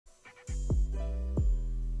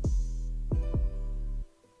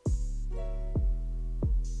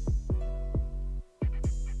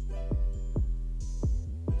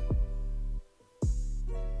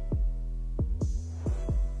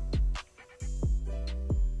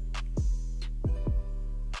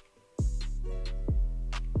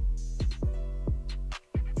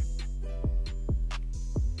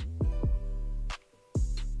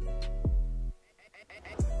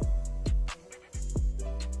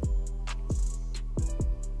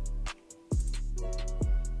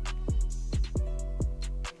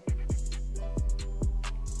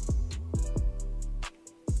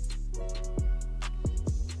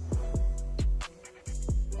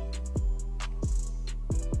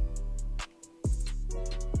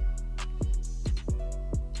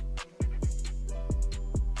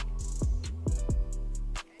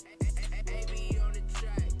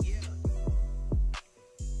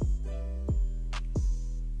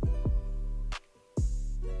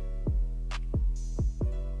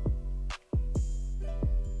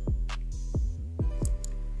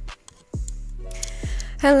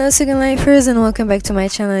Hello Secondlifers and welcome back to my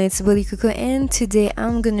channel. It's Bully Cuckoo, and today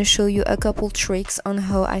I'm gonna show you a couple tricks on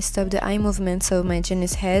how I stop the eye movements of my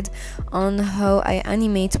GENUS head, on how I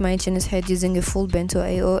animate my GENUS head using a full Bento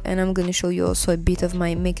AO, and I'm gonna show you also a bit of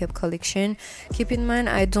my makeup collection. Keep in mind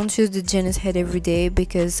I don't use the GENUS head every day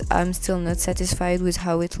because I'm still not satisfied with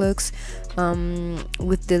how it looks,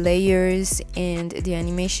 with the layers and the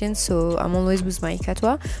animation, so I'm always with my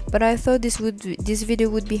Katwa. But I thought this video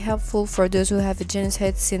would be helpful for those who have a GENUS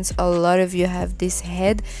head, since a lot of you have this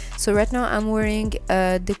head. So right now I'm wearing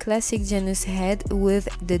the classic GENUS head with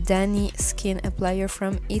the Dani skin applier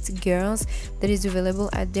from It Girls that is available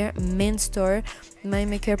at their main store. My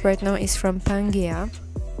makeup right now is from Pangea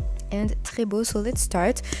and très beau. So let's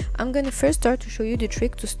start. I'm gonna first start to show you the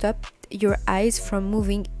trick to stop your eyes from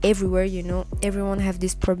moving everywhere. You know, everyone have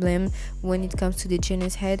this problem when it comes to the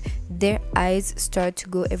GENUS head. Their eyes start to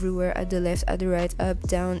go everywhere, at the left, at the right, up,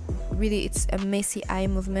 down. Really, it's a messy eye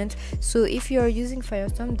movement. So if you are using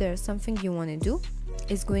Firestorm, there's something you want to do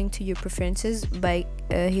is going to your preferences by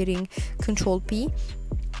hitting Ctrl P,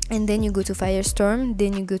 and then you go to Firestorm,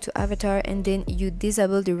 then you go to Avatar, and then you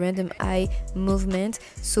disable the random eye movement.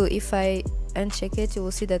 So if I uncheck it, you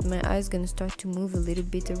will see that my eye is gonna start to move a little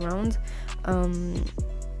bit around.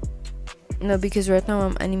 No, because right now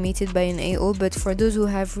I'm animated by an AO, but for those who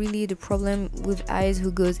have really the problem with eyes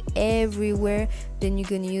who goes everywhere, then you're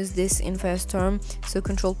gonna use this in Firestorm. So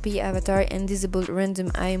Control P, Avatar, and disable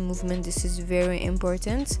random eye movement. This is very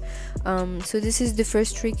important. So this is the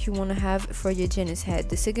first trick you want to have for your GENUS head.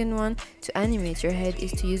 The second one to animate your head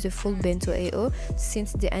is to use a full Bento AO,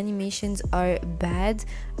 since the animations are bad.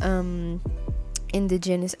 In the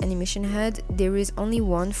GENUS animation head, there is only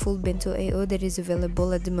one full Bento AO that is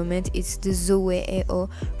available at the moment. It's the Zoe AO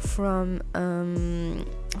from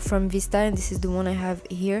Vista, and this is the one I have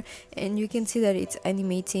here. And you can see that it's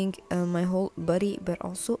animating my whole body, but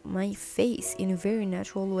also my face in a very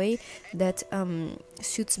natural way that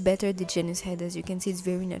suits better the GENUS head. As you can see, it's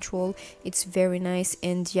very natural, it's very nice.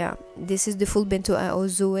 And yeah, this is the full Bento AO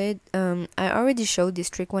Zoe. I already showed this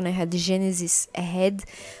trick when I had the Genesis head,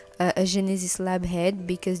 a Genesis Lab head,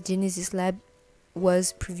 because Genesis Lab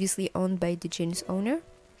was previously owned by the GENUS owner.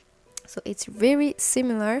 So it's very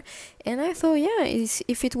similar, and I thought, yeah,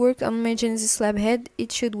 if it worked on my Genesis Lab head,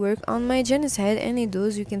 it should work on my GENUS head, and it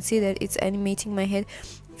does. You can see that it's animating my head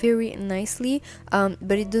very nicely,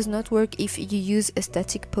 but it does not work if you use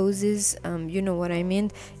static poses. You know what I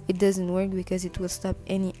mean. It doesn't work because it will stop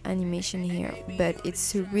any animation here, but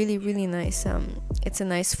it's really nice. It's a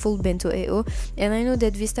nice full Bento AO, and I know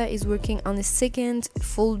that Vista is working on a second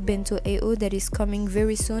full Bento AO that is coming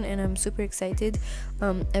very soon, and I'm super excited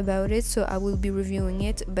about it, so I will be reviewing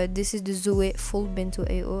it. But this is the Zoe full Bento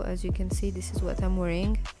AO. As you can see, this is what I'm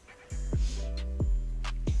wearing.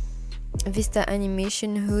 Vista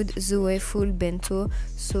animation hood Zoe full Bento.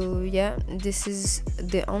 So yeah, this is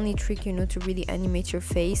the only trick, you know, to really animate your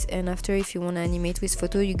face. And after, if you want to animate with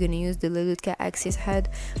photo, you're gonna use the Lelutka Axis head.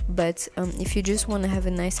 But if you just want to have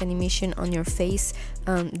a nice animation on your face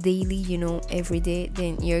daily, you know, every day,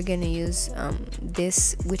 then you're gonna use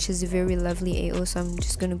this, which is a very lovely AO. So I'm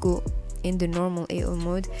just gonna go in the normal AO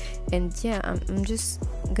mode, and yeah, I'm just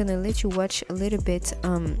gonna let you watch a little bit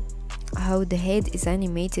how the head is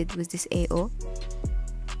animated with this AO.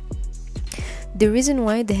 The reason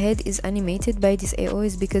why the head is animated by this AO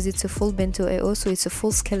is because it's a full Bento AO, so it's a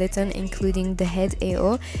full skeleton including the head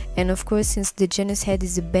AO. And of course, since the GENUS head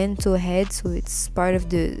is a Bento head, so it's part of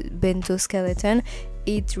the Bento skeleton,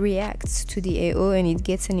 it reacts to the AO and it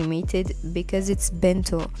gets animated because it's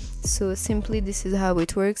Bento. So simply, this is how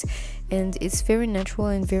it works, and it's very natural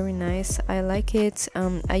and very nice. I like it.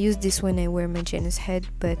 I use this when I wear my GENUS head,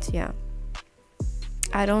 but yeah,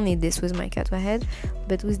 I don't need this with my Katwa head,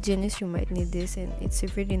 but with GENUS you might need this, and it's a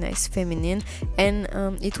really nice feminine. And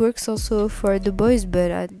it works also for the boys,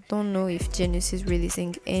 but I don't know if GENUS is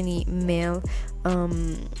releasing any male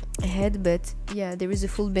head. But yeah, there is a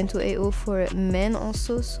full Bento AO for men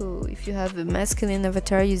also, so if you have a masculine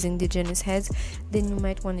avatar using the GENUS heads, then you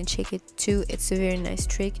might want to check it too. It's a very nice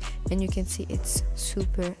trick, and you can see it's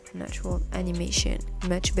super natural animation,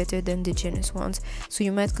 much better than the GENUS ones. So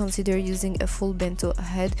you might consider using a full Bento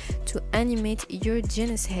head to animate your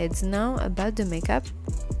GENUS heads. Now about the makeup,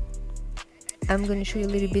 I'm going to show you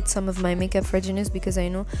a little bit some of my makeup for GENUS, because I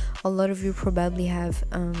know a lot of you probably have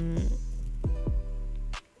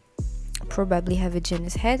a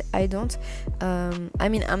GENUS head. I don't. I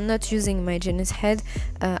mean, I'm not using my GENUS head.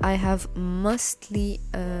 I have mostly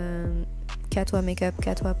Katwa makeup,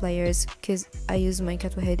 Katwa pliers, because I use my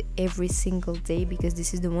Katwa head every single day because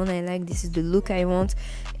this is the one I like, this is the look I want.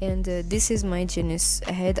 And this is my GENUS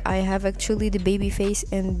head. I have actually the baby face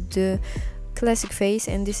and the classic face,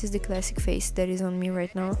 and this is the classic face that is on me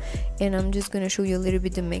right now. And I'm just gonna show you a little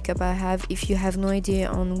bit the makeup I have. If you have no idea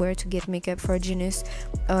on where to get makeup for GENUS,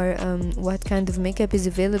 or what kind of makeup is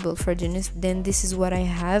available for GENUS, then this is what I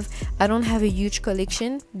have. I don't have a huge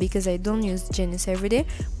collection because I don't use GENUS every day,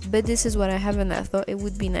 but this is what I have, and I thought it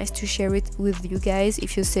would be nice to share it with you guys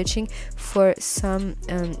if you're searching for some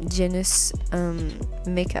GENUS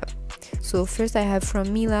makeup. So first I have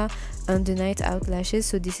from Mila on the Night Out lashes.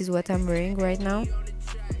 So this is what I'm wearing right now.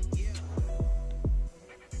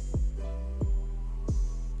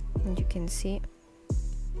 And you can see.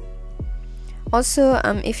 Also,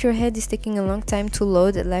 if your head is taking a long time to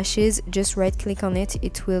load lashes, just right click on it.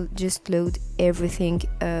 It will just load everything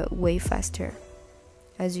way faster,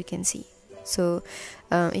 as you can see. So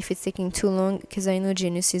if it's taking too long, because I know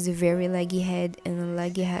GENUS is a very laggy head, and a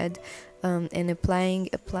laggy head and applying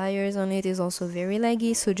pliers on it is also very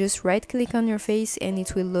laggy, so just right click on your face and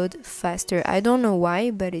it will load faster. I don't know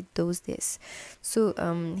why, but it does this. So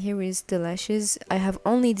here is the lashes. I have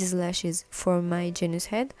only these lashes for my GENUS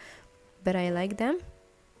head, but I like them.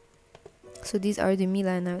 So these are the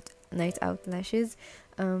Mila Night Out lashes.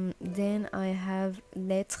 Then I have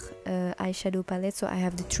Letre eyeshadow palette. So I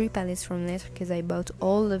have the 3 palettes from Letre because I bought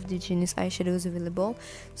all of the GENUS eyeshadows available.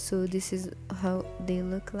 So this is how they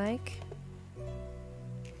look like.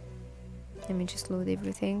 Let me just load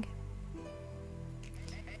everything.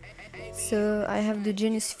 So I have the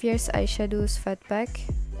GENUS Fierce eyeshadows fat pack.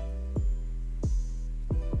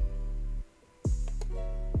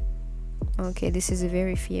 Okay, this is a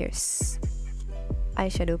very fierce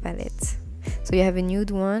eyeshadow palette. So you have a nude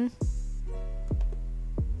one.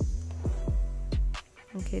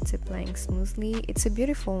 Okay, it's applying smoothly. It's a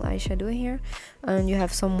beautiful eyeshadow here. And you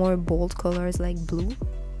have some more bold colors like blue.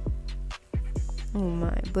 Oh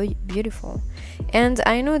my, beautiful. And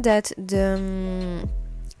I know that the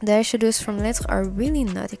eyeshadows from Letre are really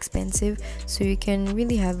not expensive, so you can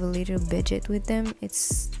really have a little budget with them.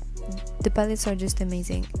 The palettes are just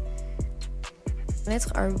amazing.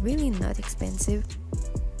 Letre are really not expensive.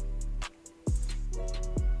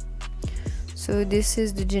 So this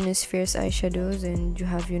is the GENUS Fierce eyeshadows, and you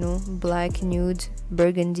have, you know, black, nude,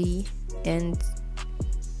 burgundy, and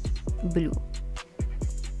blue.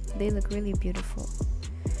 They look really beautiful.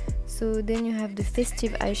 So then you have the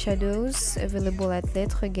festive eyeshadows available at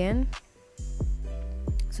Letre again.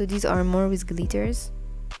 So these are more with glitters.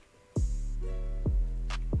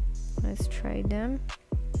 Let's try them.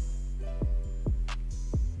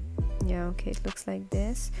 Yeah, okay, it looks like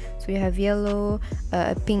this. So you have yellow,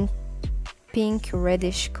 a pink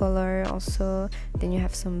reddish color also. Then you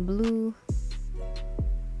have some blue.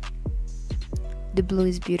 The blue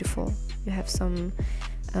is beautiful. You have some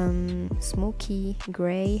smoky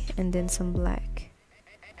gray, and then some black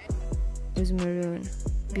with maroon.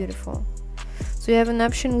 Beautiful. So you have an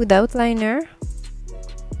option without liner,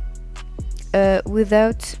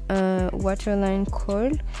 without waterline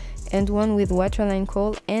kohl, and one with waterline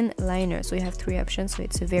kohl and liner. So you have 3 options, so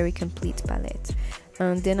it's a very complete palette.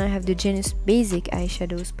 And then I have the GENUS Basic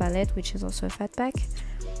Eyeshadows palette, which is also a fat pack,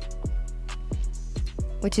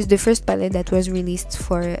 which is the first palette that was released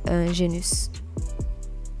for GENUS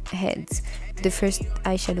heads, the first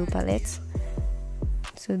eyeshadow palette.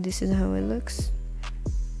 So this is how it looks.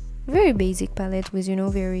 Very basic palette with, you know,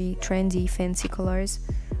 very trendy, fancy colors.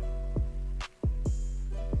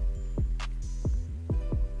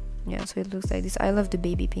 Yeah, so it looks like this. I love the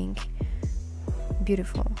baby pink.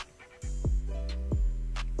 Beautiful.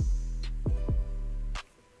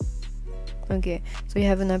 Okay, so you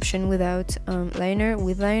have an option without liner,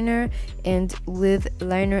 with liner, and with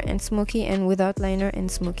liner and smoky, and without liner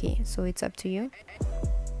and smoky. So it's up to you.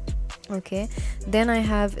 Okay, then I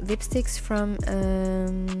have lipsticks from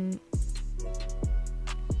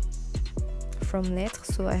Letre.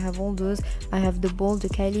 So I have all those. I have the bold, the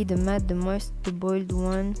Kylie, the matte, the moist, the bold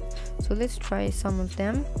one. So let's try some of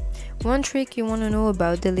them. One trick you want to know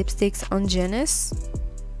about the lipsticks on GENUS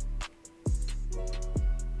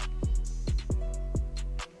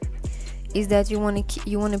is that you want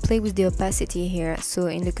to play with the opacity here. So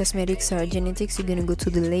in the cosmetics or genetics, you're gonna go to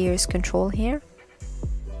the layers control here.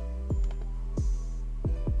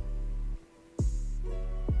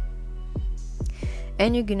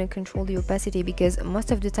 And you're gonna control the opacity, because most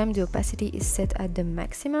of the time the opacity is set at the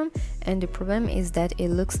maximum, and the problem is that it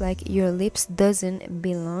looks like your lips doesn't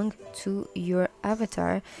belong to your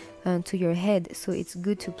avatar, to your head. So it's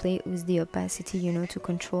good to play with the opacity, you know, to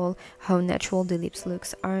control how natural the lips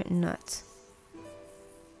looks or not.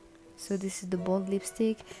 So this is the bold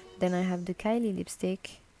lipstick. Then I have the Kylie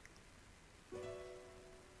lipstick.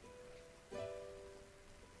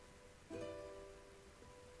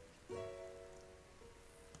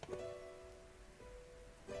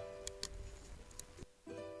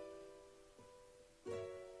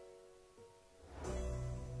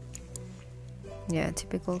 Yeah,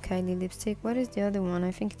 typical Kylie lipstick. What is the other one?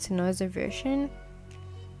 I think it's another version.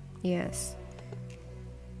 Yes.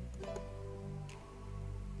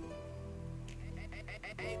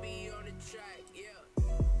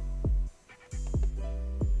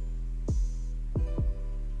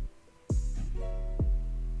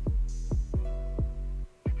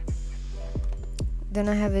 Then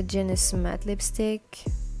I have a GENUS matte lipstick.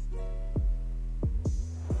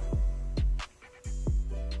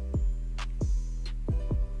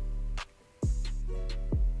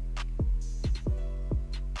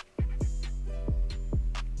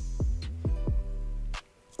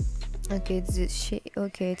 Okay, it's the shade.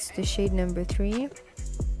 Okay, it's the shade number 3.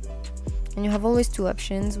 And you have always 2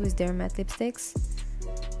 options with their matte lipsticks.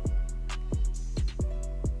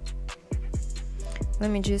 Let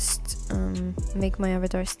me just make my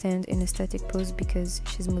avatar stand in a static pose because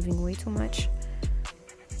she's moving way too much.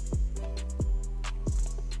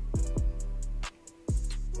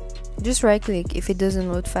 Just right click. If it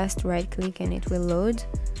doesn't load fast, right click and it will load.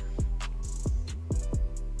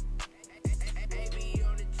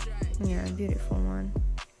 Yeah, beautiful one.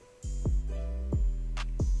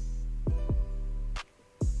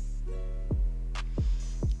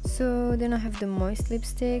 So then I have the moist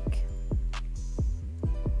lipstick.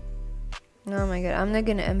 Oh my god, I'm not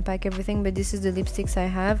gonna unpack everything, but this is the lipsticks I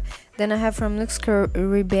have. Then I have from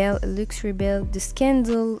LUXREBEL the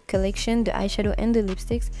Scandal collection, the eyeshadow and the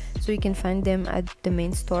lipsticks, so you can find them at the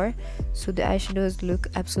main store. So the eyeshadows look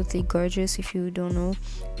absolutely gorgeous. If you don't know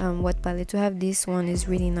what palette to have, this one is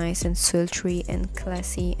really nice and sultry and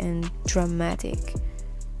classy and dramatic.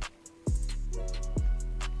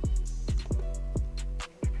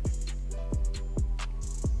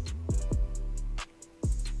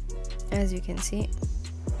 As you can see,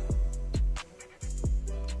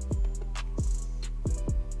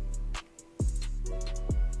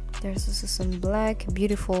 there's also some black,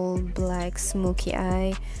 beautiful black smoky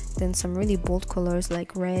eye, then some really bold colors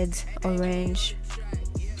like red, orange.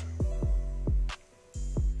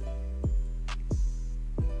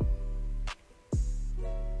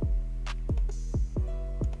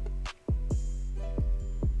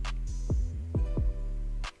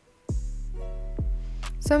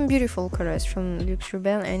 Some beautiful colors from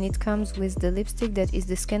LUXREBEL, and it comes with the lipstick that is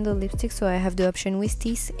the Scandal lipstick, so I have the option with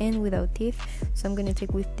teeth and without teeth. So I'm gonna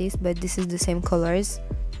take with teeth, but this is the same colors.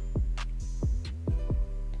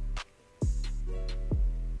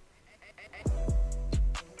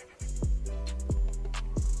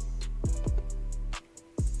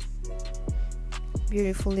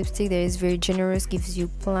 Beautiful lipstick that is very generous, gives you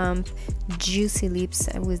plump, juicy lips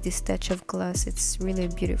with this touch of gloss. It's really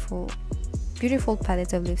beautiful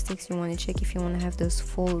palette of lipsticks you want to check if you want to have those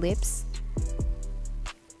full lips.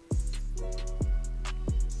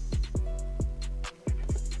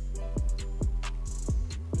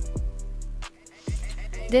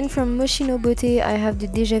 Then from Moccino Beaute, I have the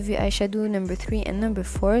Déjà Vu eyeshadow number 3 and number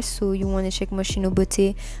 4. So you want to check Moccino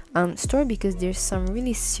Beaute store because there's some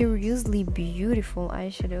really seriously beautiful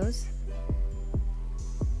eyeshadows.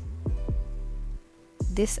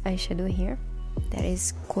 This eyeshadow here, that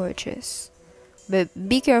is gorgeous. But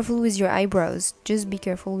be careful with your eyebrows. Just be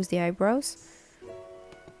careful with the eyebrows.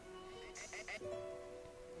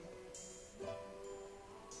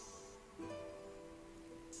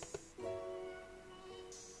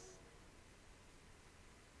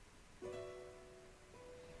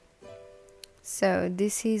 So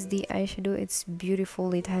this is the eyeshadow. It's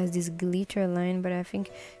beautiful. It has this glitter line, but I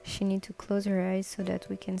think she needs to close her eyes so that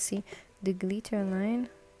we can see the glitter line.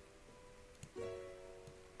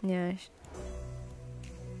 Yeah.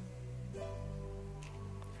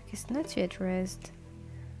 It's not yet raised.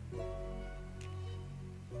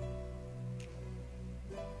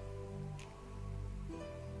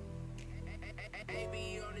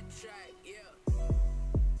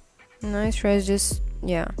 Nice rest, just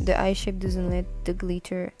yeah, the eye shape doesn't let the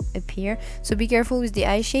glitter appear, so be careful with the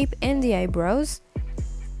eye shape and the eyebrows.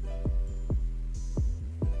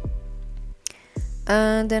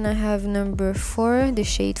 And then I have number 4, the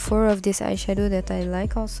shade 4 of this eyeshadow that I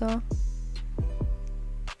like also,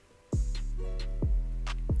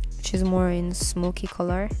 which is more in smoky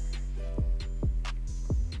color.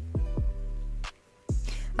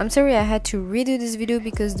 I'm sorry I had to redo this video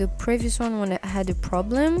because the previous one when I had a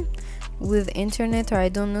problem with internet, or I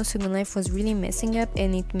don't know, Second Life was really messing up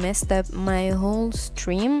and it messed up my whole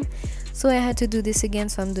stream. So I had to do this again,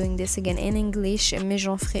 so I'm doing this again in English, mais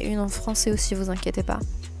j'en ferai une en français aussi, vous inquiétez pas.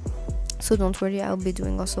 So don't worry, I'll be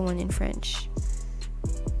doing also one in French,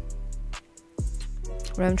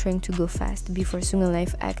 where I'm trying to go fast before Second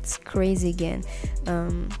Life acts crazy again.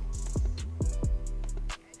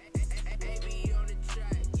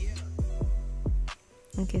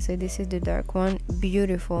 Okay, so this is the dark one,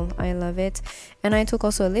 beautiful, I love it. And I took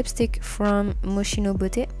also a lipstick from Moccino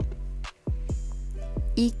Beaute,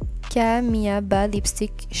 Ikamiaba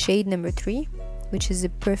lipstick shade number 3, which is a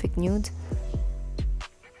perfect nude.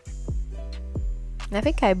 I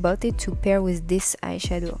think I bought it to pair with this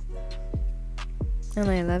eyeshadow, and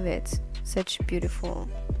I love it, such beautiful.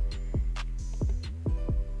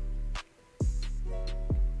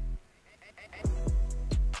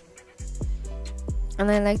 And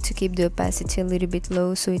I like to keep the opacity a little bit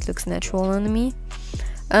low so it looks natural on me.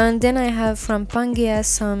 And then I have from Pangea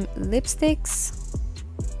some lipsticks.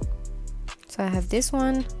 So I have this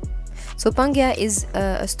one. So Pangea is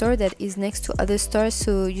a store that is next to other stores,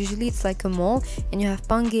 so usually it's like a mall, and you have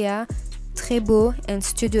Pangea, Beau, and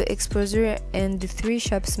Studio Exposure, and the 3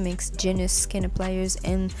 shops makes GENUS skin appliers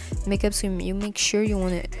and makeup, so you make sure you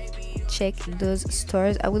want to check those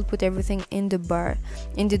stores. I will put everything in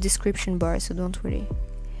the description bar, so don't worry.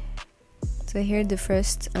 So here the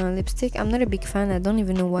first lipstick. I'm not a big fan, I don't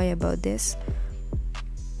even know why about this.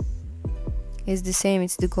 It's the same,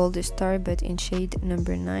 it's the Gold Star but in shade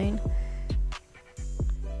number 9.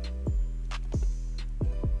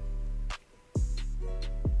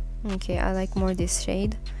 Okay, I like more this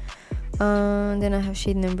shade. Then I have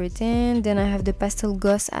shade number 10. Then I have the Pastel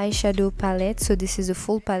Gloss eyeshadow palette. So this is a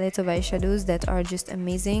full palette of eyeshadows that are just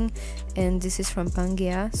amazing, and this is from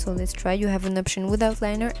Pangea. So let's try. You have an option without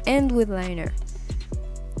liner and with liner.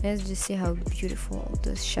 Let's just see how beautiful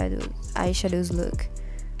those eyeshadows look.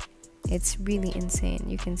 It's really insane,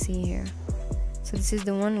 you can see here. So this is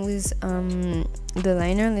the one with the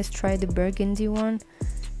liner. Let's try the burgundy one.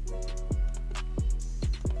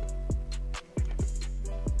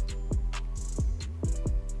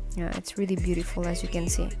 Yeah, it's really beautiful, as you can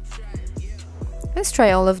see. Let's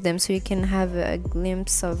try all of them so you can have a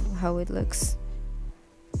glimpse of how it looks.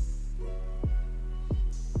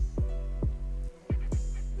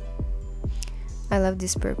 I love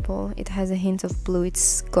this purple, it has a hint of blue,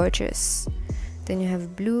 it's gorgeous. Then you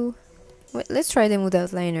have blue. Wait, let's try them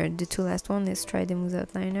without liner. The 2 last ones, let's try them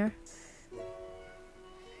without liner.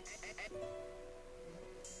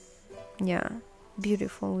 Yeah,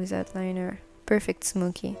 beautiful without liner. Perfect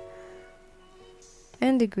smoky.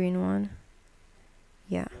 And the green one.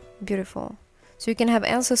 Yeah, beautiful. So you can have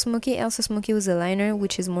Elsa Smoky with a liner,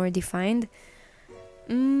 which is more defined.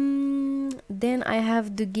 Then I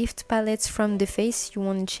have the gift palettes from the Face. You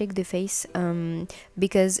want to check the Face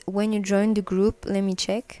because when you join the group, let me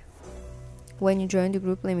check. When you join the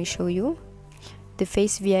group, let me show you. The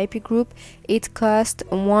Face VIP group, it cost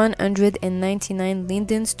 199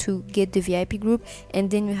 lindens to get the VIP group,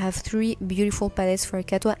 and then you have 3 beautiful palettes for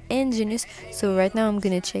Catois and GENUS. So right now I'm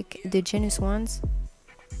gonna check the GENUS ones.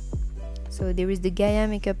 So there is the Gaia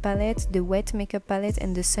makeup palette, the Wet makeup palette,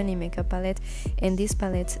 and the Sunny makeup palette, and this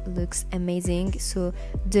palette looks amazing. So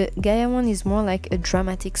the Gaia one is more like a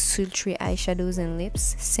dramatic sultry eyeshadows and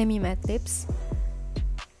lips, semi-matte lips.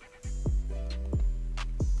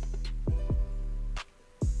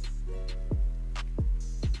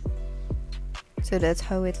 So that's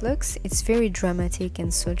how it looks. It's very dramatic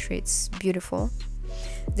and sultry, it's beautiful.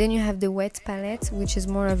 Then you have the Wet palette, which is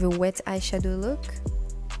more of a wet eyeshadow look.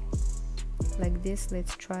 Like this.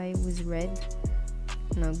 Let's try with red.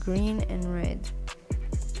 No, green and red.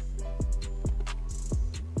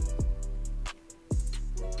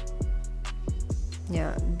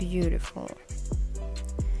 Yeah, beautiful.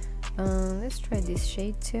 Let's try this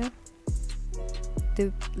shade too.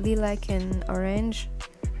 The lilac and orange.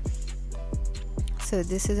 So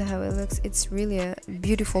this is how it looks. It's really a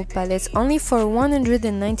beautiful palette, only for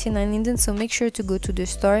 199 linden, so make sure to go to the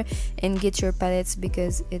store and get your palettes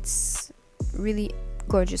because it's really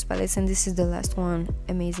gorgeous palettes. And this is the last one,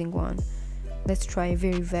 amazing one. Let's try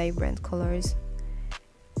very vibrant colors.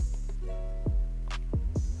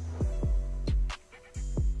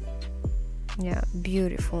 Yeah,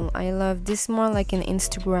 beautiful. I love this, more like an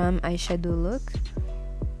Instagram eyeshadow look.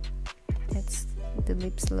 Let's the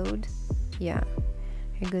lips load. Yeah,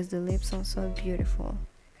 here goes the lips, also beautiful.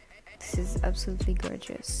 This is absolutely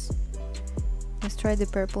gorgeous. Let's try the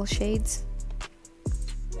purple shades.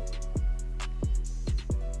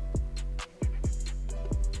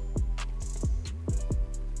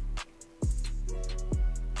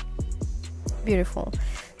 beautiful.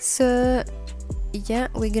 So yeah,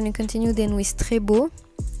 we're gonna continue then with Beau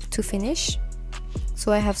to finish.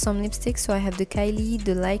 So I have some lipsticks. So I have the Kylie,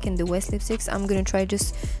 the Like, and the West lipsticks. I'm gonna try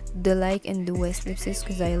just the Like and the West lipsticks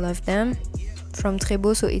because I love them. From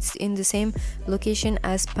Beau, so it's in the same location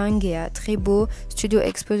as Pangea. Beau, Studio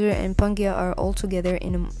Exposure, and Pangea are all together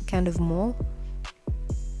in a kind of mall.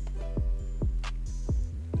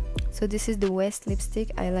 So this is the West lipstick.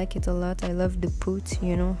 I like it a lot. I love the Beaute,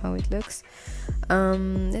 you know how it looks.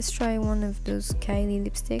 Let's try one of those Kylie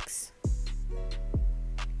lipsticks.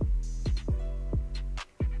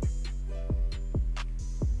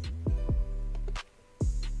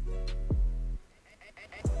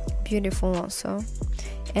 Beautiful also.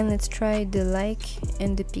 And let's try the Like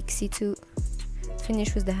and the Pixie to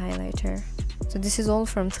finish with the highlighter. So this is all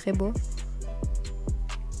from Beau.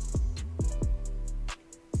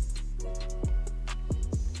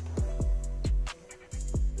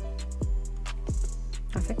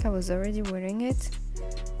 I think I was already wearing it.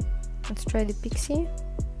 Let's try the Pixie.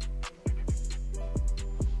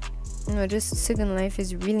 No, just Second Life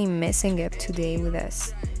is really messing up today with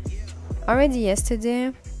us. Already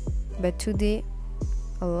yesterday, but today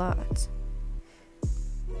a lot.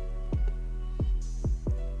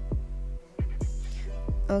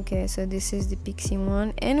 Okay, so this is the Pixie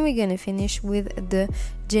one, and we're gonna finish with the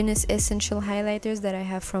GENUS Essential highlighters that I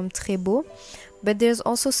have from Beau. But there's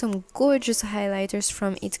also some gorgeous highlighters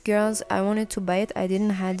from It Girls. I wanted to buy it, I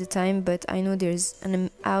didn't have the time, but I know there's an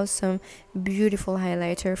awesome beautiful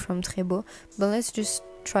highlighter from Beau. But let's just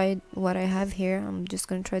try what I have here. I'm just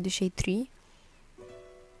gonna try the shade 3.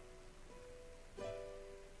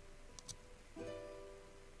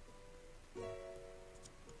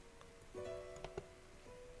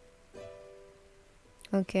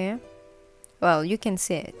 Okay, well, you can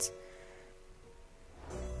see it.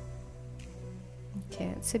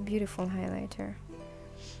 Okay, it's a beautiful highlighter.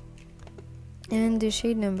 And the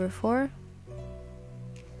shade number 4.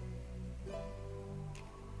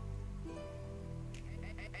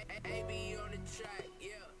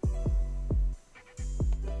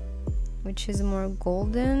 Which is more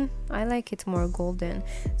golden. I like it more golden.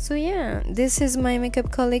 So yeah, this is my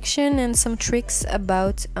makeup collection and some tricks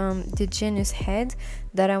about the GENUS Head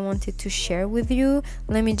that I wanted to share with you.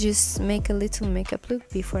 Let me just make a little makeup look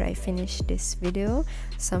before I finish this video.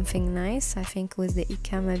 Something nice, I think, with the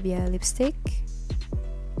Icamabia lipstick.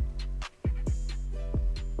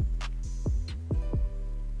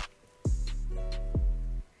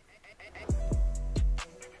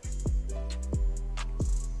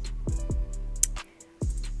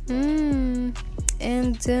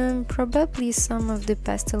 And probably some of the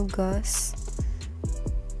Pastel Goss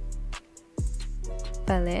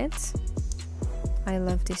palette. I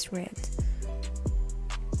love this red.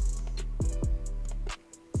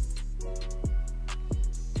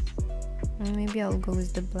 And maybe I'll go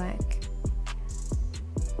with the black.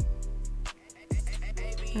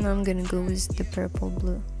 And I'm gonna go with the purple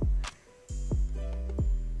blue.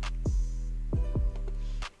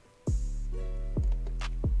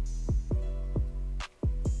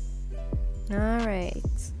 All right.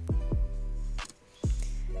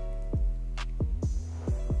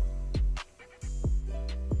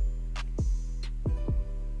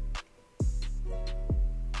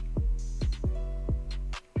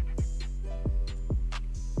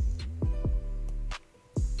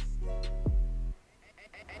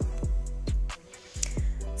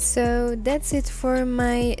 So that's it for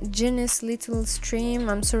my GENUS little stream.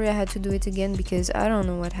 I'm sorry I had to do it again because I don't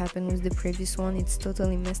know what happened with the previous one. It's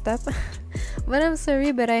totally messed up. But I'm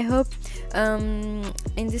sorry, but I hope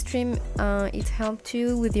in this stream it helped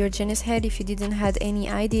you with your GENUS head if you didn't had any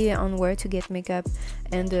idea on where to get makeup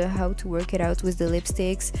and how to work it out with the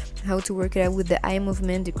lipsticks, how to work it out with the eye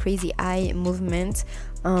movement, the crazy eye movement,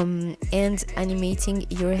 and animating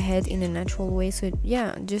your head in a natural way. So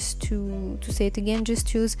yeah, just to say it again,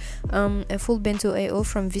 just use a full Bento AO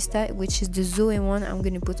from Vista, which is the Zoe one. I'm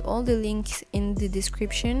gonna put all the links in the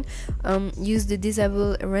description. Use the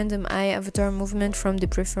disable random eye avatar movement from the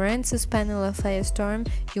preferences panel of Firestorm.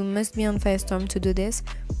 You must be on Firestorm to do this.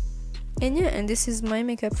 And yeah, and this is my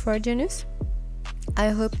makeup for GENUS. I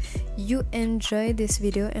hope you enjoyed this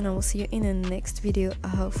video, and I will see you in the next video,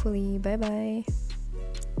 hopefully. Bye bye.